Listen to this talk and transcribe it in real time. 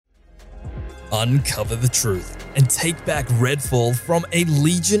Uncover the truth and take back Redfall from a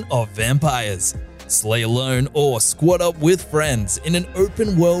legion of vampires. Slay alone or squad up with friends in an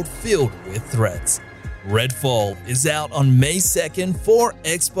open world filled with threats. Redfall is out on May 2nd for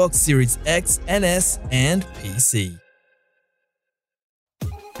Xbox Series X and S and PC.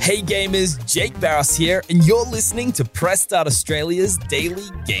 Hey gamers, Jake Barros here, and you're listening to Press Start Australia's daily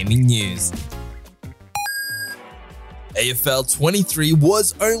gaming news. AFL 23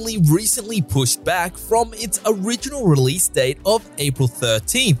 was only recently pushed back from its original release date of April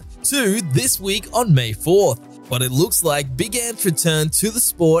 13th to this week on May 4th, but it looks like Big Ant's return to the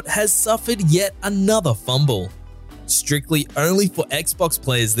sport has suffered yet another fumble. Strictly only for Xbox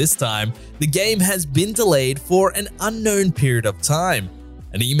players this time, the game has been delayed for an unknown period of time.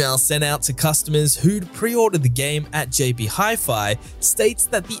 An email sent out to customers who'd pre-ordered the game at JB Hi-Fi states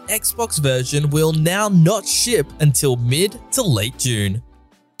that the Xbox version will now not ship until mid to late June.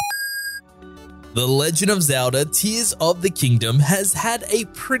 The Legend of Zelda Tears of the Kingdom has had a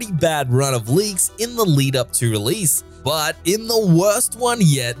pretty bad run of leaks in the lead up to release, but in the worst one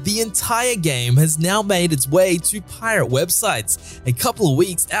yet, the entire game has now made its way to pirate websites a couple of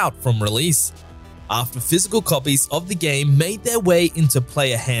weeks out from release. After physical copies of the game made their way into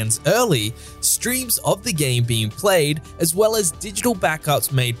player hands early, streams of the game being played, as well as digital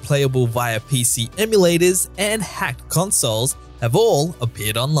backups made playable via PC emulators and hacked consoles, have all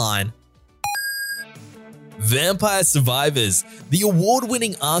appeared online. Vampire Survivors, the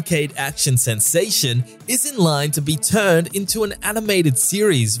award-winning arcade action sensation, is in line to be turned into an animated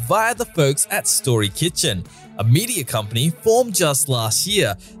series via the folks at Story Kitchen, a media company formed just last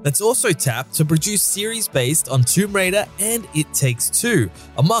year that's also tapped to produce series based on Tomb Raider and It Takes Two,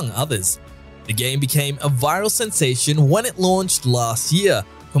 among others. The game became a viral sensation when it launched last year,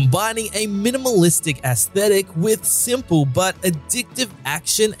 combining a minimalistic aesthetic with simple but addictive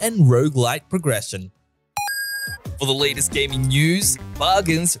action and roguelike progression. For the latest gaming news,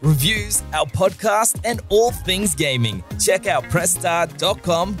 bargains, reviews, our podcast, and all things gaming, check out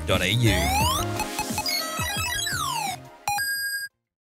pressstart.com.au.